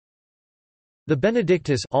The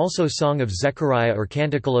Benedictus, also Song of Zechariah or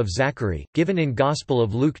Canticle of Zachary, given in Gospel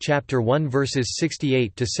of Luke chapter 1 verses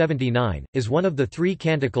 68 to 79, is one of the three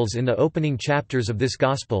canticles in the opening chapters of this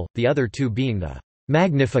gospel, the other two being the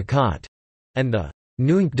Magnificat and the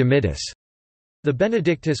Nunc Dimittis. The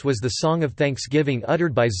Benedictus was the song of thanksgiving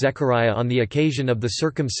uttered by Zechariah on the occasion of the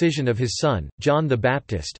circumcision of his son, John the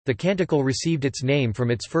Baptist. The canticle received its name from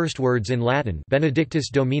its first words in Latin, Benedictus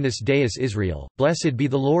Dominus Deus Israel, Blessed be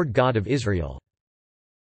the Lord God of Israel.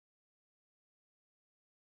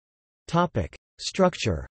 Topic: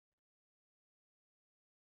 Structure.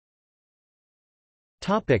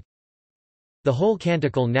 Topic: The whole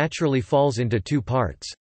canticle naturally falls into two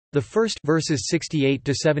parts. The first, verses 68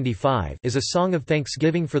 to 75, is a song of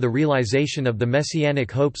thanksgiving for the realization of the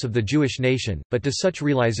messianic hopes of the Jewish nation, but to such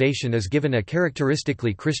realization is given a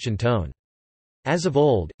characteristically Christian tone. As of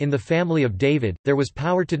old, in the family of David, there was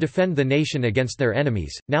power to defend the nation against their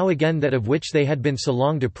enemies, now again that of which they had been so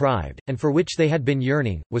long deprived, and for which they had been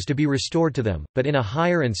yearning, was to be restored to them, but in a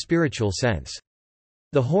higher and spiritual sense.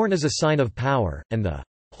 The horn is a sign of power, and the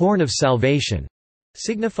horn of salvation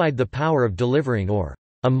signified the power of delivering or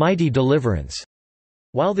a mighty deliverance.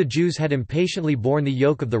 While the Jews had impatiently borne the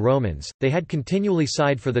yoke of the Romans, they had continually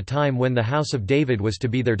sighed for the time when the house of David was to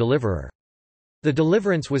be their deliverer. The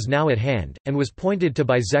deliverance was now at hand, and was pointed to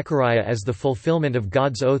by Zechariah as the fulfillment of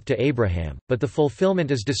God's oath to Abraham, but the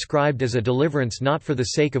fulfillment is described as a deliverance not for the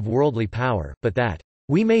sake of worldly power, but that,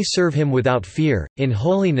 "we may serve him without fear, in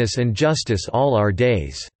holiness and justice all our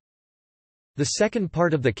days." The second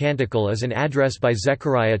part of the canticle is an address by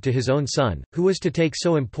Zechariah to his own son, who was to take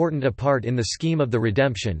so important a part in the scheme of the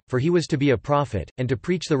redemption, for he was to be a prophet, and to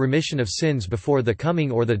preach the remission of sins before the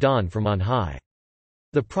coming or the dawn from on high.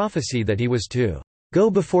 The prophecy that he was to go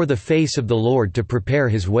before the face of the Lord to prepare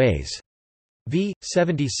his ways v.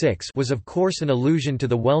 76 was of course an allusion to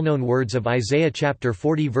the well-known words of Isaiah chapter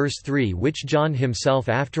 40 verse 3 which John himself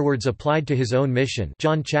afterwards applied to his own mission,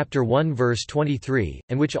 John chapter 1 verse 23,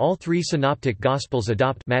 and which all three synoptic gospels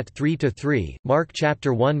adopt, Matt 3:3, Mark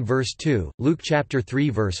chapter 1 verse 2, Luke chapter 3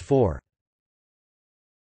 verse 4.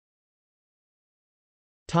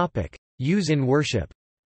 Topic: Use in worship.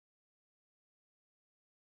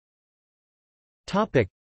 Topic: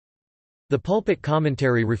 The pulpit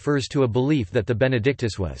commentary refers to a belief that the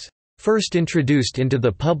Benedictus was first introduced into the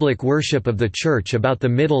public worship of the Church about the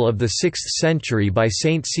middle of the 6th century by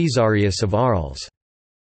Saint Caesarius of Arles.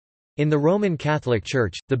 In the Roman Catholic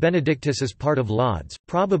Church, the Benedictus is part of Lauds,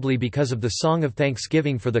 probably because of the song of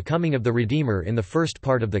thanksgiving for the coming of the Redeemer in the first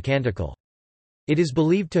part of the canticle. It is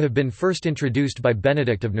believed to have been first introduced by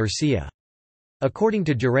Benedict of Nursia. According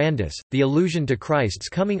to Durandus, the allusion to Christ's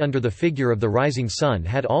coming under the figure of the rising sun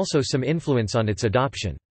had also some influence on its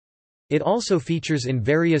adoption. It also features in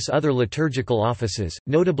various other liturgical offices,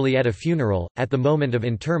 notably at a funeral, at the moment of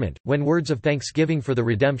interment, when words of thanksgiving for the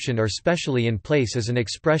redemption are specially in place as an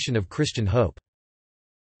expression of Christian hope.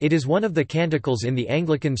 It is one of the canticles in the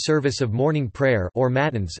Anglican service of morning prayer or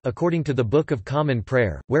matins according to the Book of Common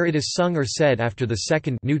Prayer, where it is sung or said after the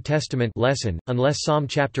second New Testament lesson, unless Psalm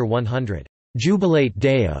chapter 100. Jubilate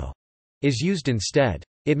Deo is used instead.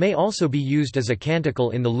 It may also be used as a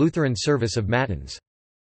canticle in the Lutheran service of matins.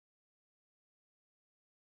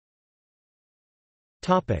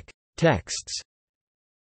 Topic: Texts.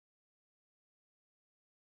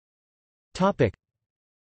 Topic: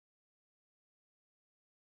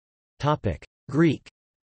 Greek.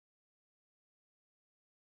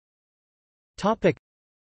 Topic: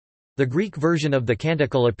 The Greek version of the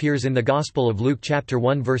canticle appears in the Gospel of Luke chapter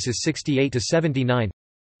 1 verses 68 to 79.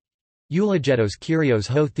 Eulogetos Kyrios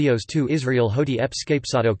ho theos tu Israel hoti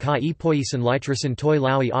epskapsato kai e poison litrasin toi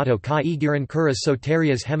laui auto kai e giran kuras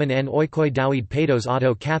soterias hemen en oikoi dawid pedos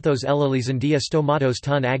auto kathos elalizan dia stomatos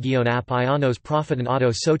ton agion ap ionos propheton auto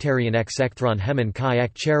soterian ex ekthron hemen kai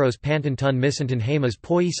ek cheros panton ton misanton hamas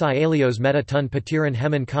poisai alios meta ton patiran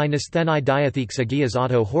hemen kai nisthenai diathex agias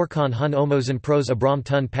auto horkon hun omosan pros abram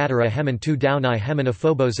ton patera hemen tu daunai hemen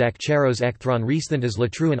aphobos ek cheros ekthron resthantas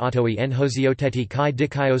latruan autoi en hosioteti kai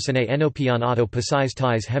dikaiosene enopion auto pasais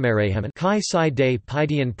tais hemerehemen kai si de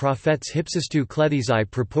pidian prophets hypsistu klethizai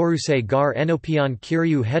proporuse gar enopion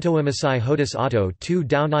kyriou hetoemisai hodis auto tu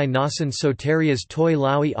daunai nasan soterias toi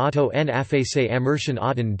laui auto en aphase amertion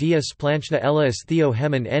auden dia splanchna elias theo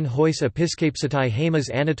hemen en hois episcapsatai hamas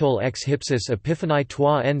anatole ex hypsis epiphani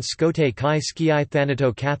toi en scote kai skiai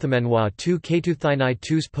thanato kathamenwa tu ketuthinai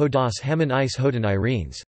tus podos hemen is hoden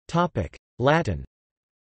irenes. Latin.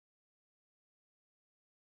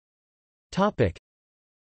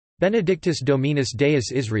 Benedictus Dominus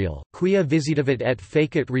Deus Israel, quia visitavit et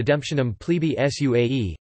fecit redemptionem plebi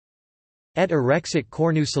suae. Et erexit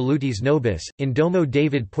cornu salutis nobis, in domo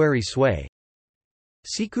David pueri sue.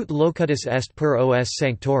 Sicut locutus est per os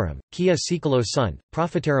sanctorum, quia siculo sunt,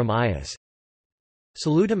 propheterum ius.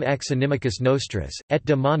 Salutum ex inimicus nostris, et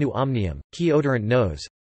de manu omnium, qui odorant nos.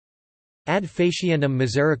 Ad faciendum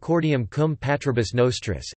misericordiam cum patribus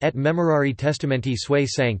nostris, et memorari testamenti suae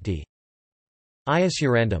sancti.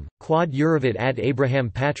 Iusurandum, quod uravit ad Abraham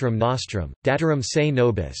patrum nostrum, datorum se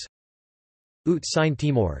nobis. Ut sine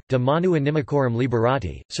timor, de manu inimicorum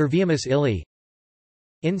liberati, serviamus illi.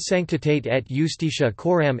 In sanctitate et justitia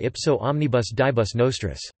coram ipso omnibus dibus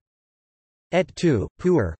nostris. Et tu,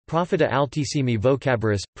 puer, propheta altissimi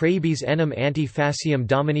vocaburis, praebis enim ante faciam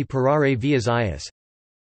domini parare vias ius.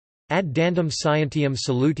 Ad dandum scientium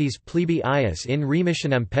salutis plebi ius in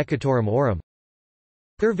remissionem peccatorum orum.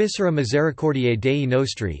 Per viscera misericordiae Dei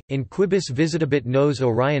nostri, in quibus visitabit nos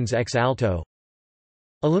Orions ex alto.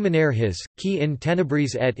 Illuminare his, qui in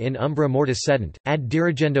tenebris et in umbra mortis sedent, ad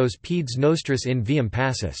dirigendos peds nostris in viam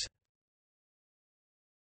passus.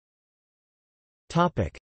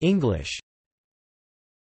 English.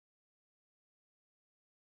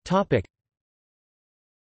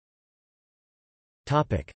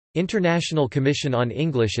 International Commission on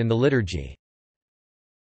English in the Liturgy.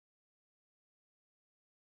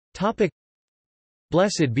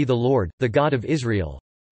 Blessed be the Lord, the God of Israel.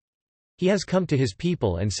 He has come to his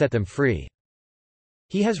people and set them free.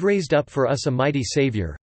 He has raised up for us a mighty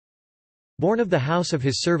Saviour. Born of the house of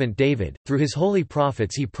his servant David, through his holy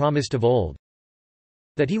prophets he promised of old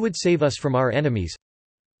that he would save us from our enemies,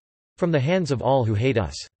 from the hands of all who hate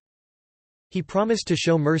us. He promised to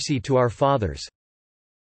show mercy to our fathers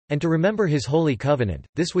and to remember his holy covenant.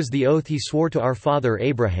 This was the oath he swore to our father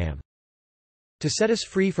Abraham, to set us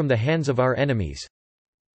free from the hands of our enemies,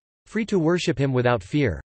 free to worship him without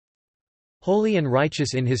fear, holy and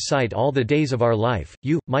righteous in his sight all the days of our life.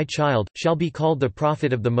 You, my child, shall be called the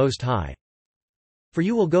prophet of the Most High. For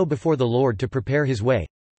you will go before the Lord to prepare his way,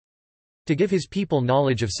 to give his people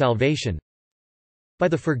knowledge of salvation by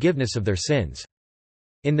the forgiveness of their sins.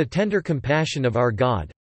 In the tender compassion of our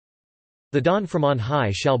God, the dawn from on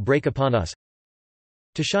high shall break upon us,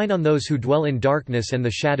 to shine on those who dwell in darkness and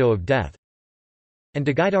the shadow of death, and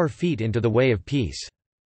to guide our feet into the way of peace.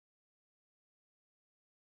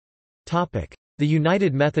 The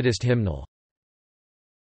United Methodist Hymnal.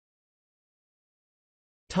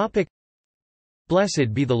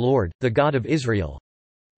 Blessed be the Lord, the God of Israel,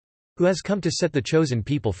 who has come to set the chosen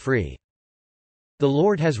people free. The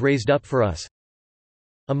Lord has raised up for us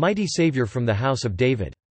a mighty Saviour from the house of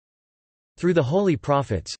David. Through the holy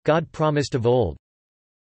prophets, God promised of old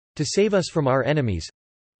to save us from our enemies,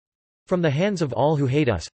 from the hands of all who hate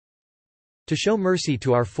us, to show mercy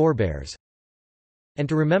to our forebears, and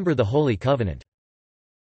to remember the holy covenant.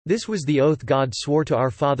 This was the oath God swore to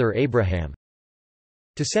our father Abraham,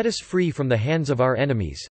 to set us free from the hands of our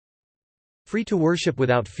enemies, free to worship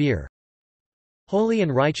without fear, holy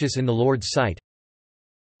and righteous in the Lord's sight,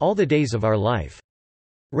 all the days of our life.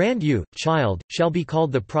 Rand you, child, shall be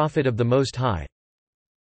called the prophet of the Most High.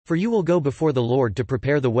 For you will go before the Lord to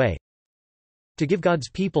prepare the way, to give God's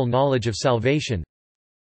people knowledge of salvation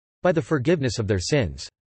by the forgiveness of their sins.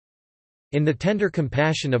 In the tender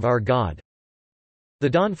compassion of our God, the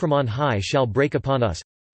dawn from on high shall break upon us,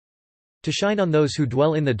 to shine on those who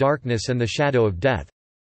dwell in the darkness and the shadow of death,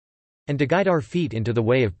 and to guide our feet into the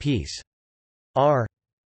way of peace. R.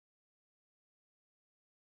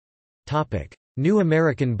 New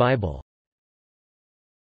American Bible.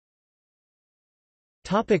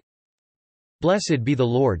 Blessed be the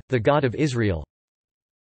Lord, the God of Israel,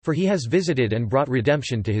 for he has visited and brought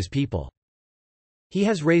redemption to his people. He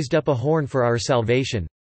has raised up a horn for our salvation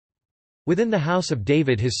within the house of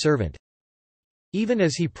David his servant, even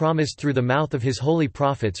as he promised through the mouth of his holy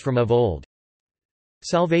prophets from of old,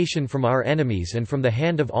 salvation from our enemies and from the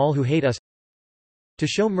hand of all who hate us, to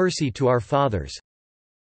show mercy to our fathers,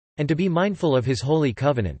 and to be mindful of his holy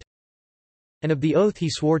covenant, and of the oath he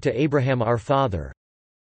swore to Abraham our father,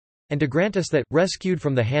 and to grant us that, rescued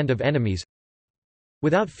from the hand of enemies,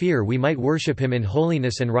 without fear we might worship him in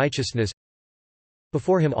holiness and righteousness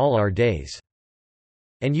before him all our days.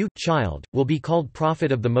 And you, child, will be called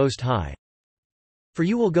prophet of the Most High. For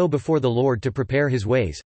you will go before the Lord to prepare his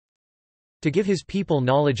ways, to give his people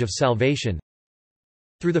knowledge of salvation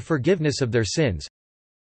through the forgiveness of their sins,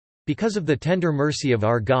 because of the tender mercy of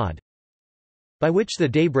our God, by which the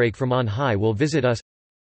daybreak from on high will visit us,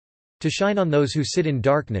 to shine on those who sit in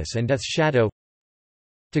darkness and death's shadow,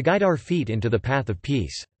 to guide our feet into the path of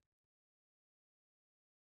peace.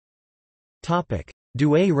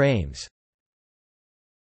 Douay Rheims.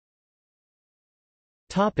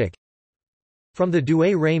 From the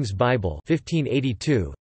Douay-Rheims Bible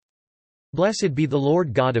 1582. Blessed be the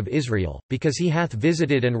Lord God of Israel, because he hath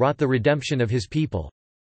visited and wrought the redemption of his people,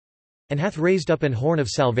 and hath raised up an horn of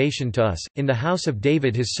salvation to us, in the house of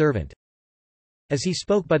David his servant, as he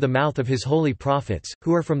spoke by the mouth of his holy prophets,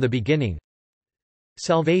 who are from the beginning,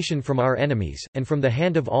 salvation from our enemies, and from the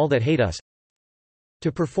hand of all that hate us,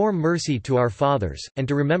 to perform mercy to our fathers, and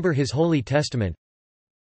to remember his holy testament,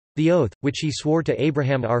 the oath, which he swore to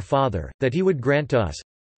Abraham our father, that he would grant to us,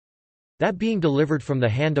 that being delivered from the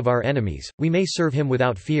hand of our enemies, we may serve him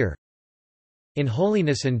without fear, in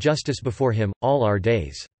holiness and justice before him, all our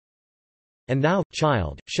days. And thou,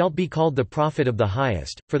 child, shalt be called the prophet of the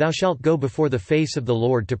Highest, for thou shalt go before the face of the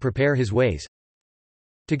Lord to prepare his ways,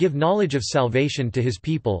 to give knowledge of salvation to his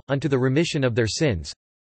people, unto the remission of their sins,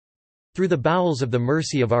 through the bowels of the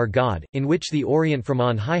mercy of our God, in which the Orient from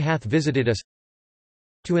on high hath visited us,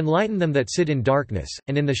 to enlighten them that sit in darkness,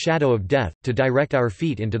 and in the shadow of death, to direct our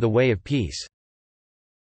feet into the way of peace.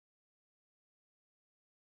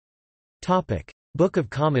 Book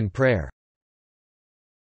of Common Prayer.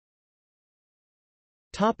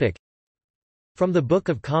 From the Book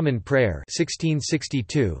of Common Prayer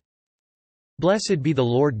 1662. Blessed be the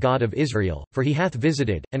Lord God of Israel, for he hath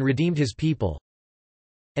visited, and redeemed his people,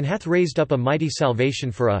 and hath raised up a mighty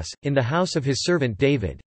salvation for us, in the house of his servant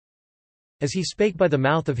David, as he spake by the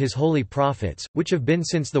mouth of his holy prophets, which have been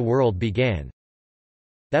since the world began,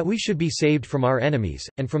 that we should be saved from our enemies,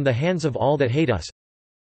 and from the hands of all that hate us,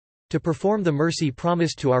 to perform the mercy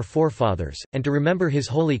promised to our forefathers, and to remember his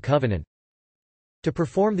holy covenant, to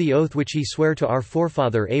perform the oath which he sware to our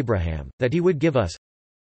forefather Abraham, that he would give us,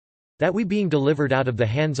 that we being delivered out of the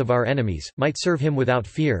hands of our enemies, might serve him without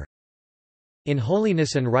fear, in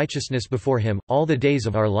holiness and righteousness before him, all the days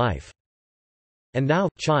of our life. And thou,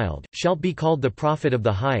 child, shalt be called the prophet of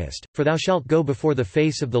the Highest, for thou shalt go before the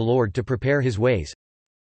face of the Lord to prepare his ways,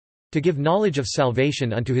 to give knowledge of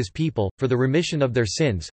salvation unto his people, for the remission of their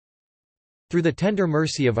sins, through the tender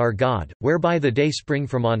mercy of our God, whereby the day spring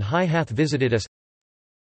from on high hath visited us,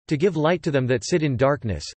 to give light to them that sit in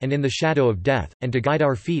darkness, and in the shadow of death, and to guide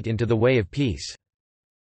our feet into the way of peace.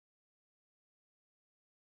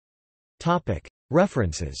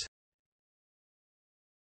 References.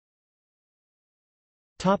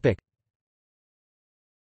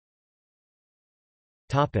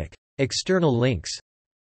 External links.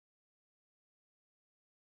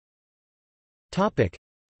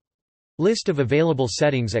 List of available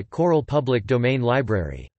settings at Choral Public Domain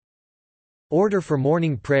Library. Order for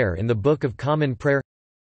morning prayer in the Book of Common Prayer.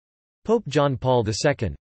 Pope John Paul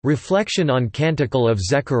II. Reflection on Canticle of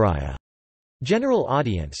Zechariah. General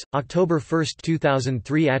Audience, October 1,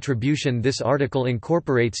 2003. Attribution. This article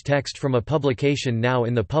incorporates text from a publication now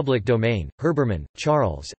in the public domain. Herbermann,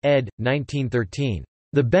 Charles, ed. 1913.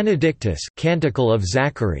 The Benedictus, Canticle of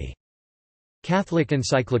Zachary. Catholic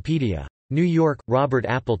Encyclopedia. New York, Robert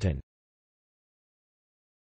Appleton.